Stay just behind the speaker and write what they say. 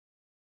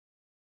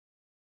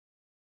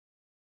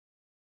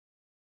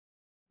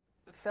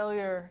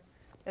failure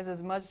is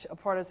as much a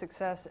part of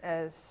success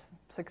as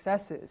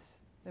success is.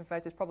 In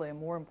fact, it's probably a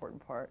more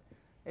important part.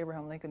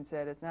 Abraham Lincoln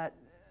said, it's not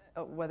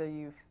whether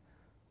you've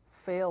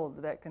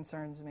failed that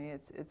concerns me,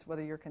 it's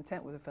whether you're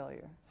content with the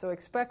failure. So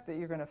expect that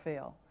you're going to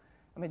fail.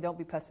 I mean, don't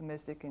be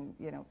pessimistic and,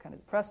 kind of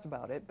depressed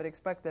about it, but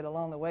expect that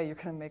along the way you're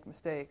going to make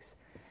mistakes.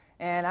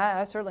 And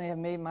I certainly have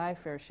made my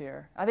fair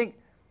share. I think,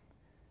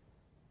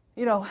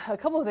 a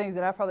couple of things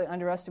that I probably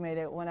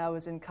underestimated when I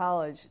was in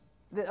college,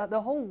 the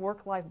whole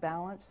work-life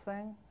balance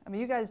thing. I mean,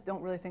 you guys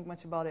don't really think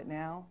much about it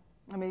now.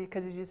 I mean,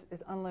 because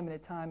it's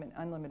unlimited time and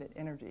unlimited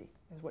energy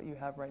is what you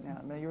have right now.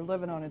 I mean, you're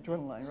living on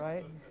adrenaline,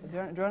 right?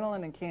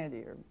 Adrenaline and candy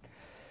or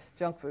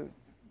junk food.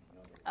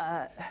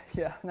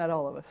 Yeah, not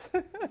all of us.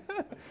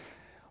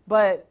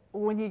 But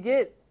when you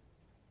get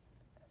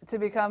to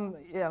become,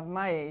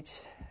 my age,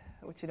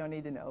 which you don't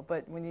need to know,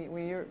 but when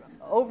you're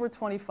over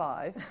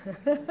 25.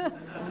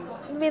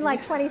 You mean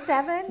like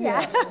 27?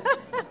 Yeah.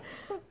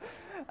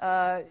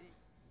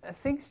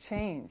 Things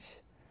change.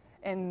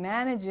 And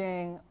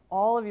managing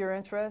all of your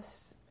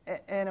interests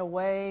in a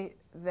way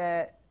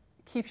that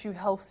keeps you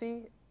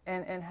healthy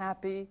and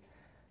happy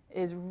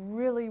is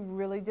really,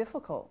 really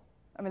difficult.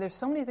 I mean, there's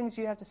so many things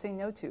you have to say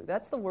no to.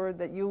 That's the word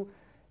that you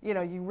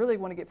really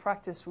want to get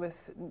practice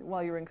with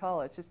while you're in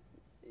college, just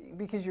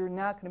because you're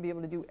not going to be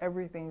able to do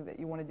everything that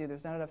you want to do.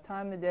 There's not enough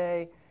time in the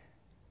day.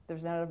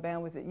 There's not enough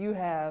bandwidth that you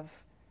have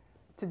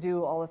to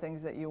do all the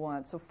things that you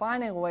want. So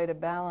finding a way to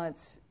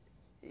balance,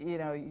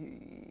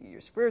 your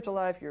spiritual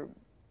life, your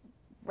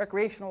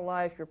recreational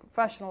life, your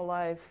professional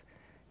life,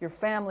 your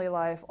family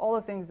life, all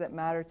the things that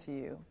matter to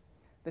you.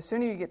 The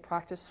sooner you get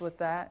practice with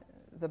that,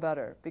 the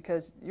better,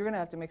 because you're going to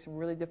have to make some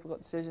really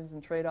difficult decisions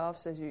and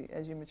trade-offs as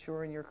you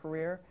mature in your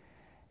career.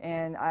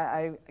 And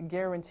I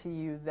guarantee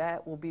you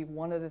that will be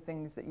one of the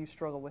things that you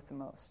struggle with the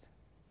most.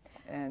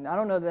 And I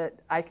don't know that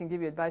I can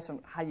give you advice on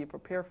how you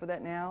prepare for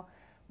that now,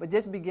 but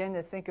just begin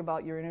to think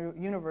about your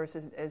universe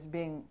as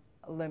being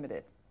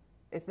limited.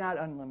 It's not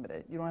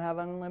unlimited. You don't have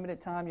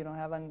unlimited time. You don't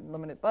have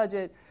unlimited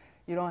budget.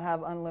 You don't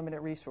have unlimited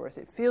resource.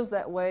 It feels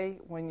that way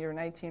when you're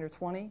 19 or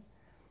 20,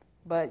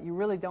 but you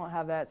really don't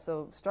have that.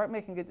 So start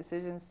making good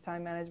decisions,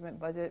 time management,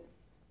 budget,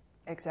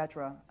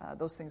 etc.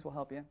 Those things will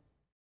help you.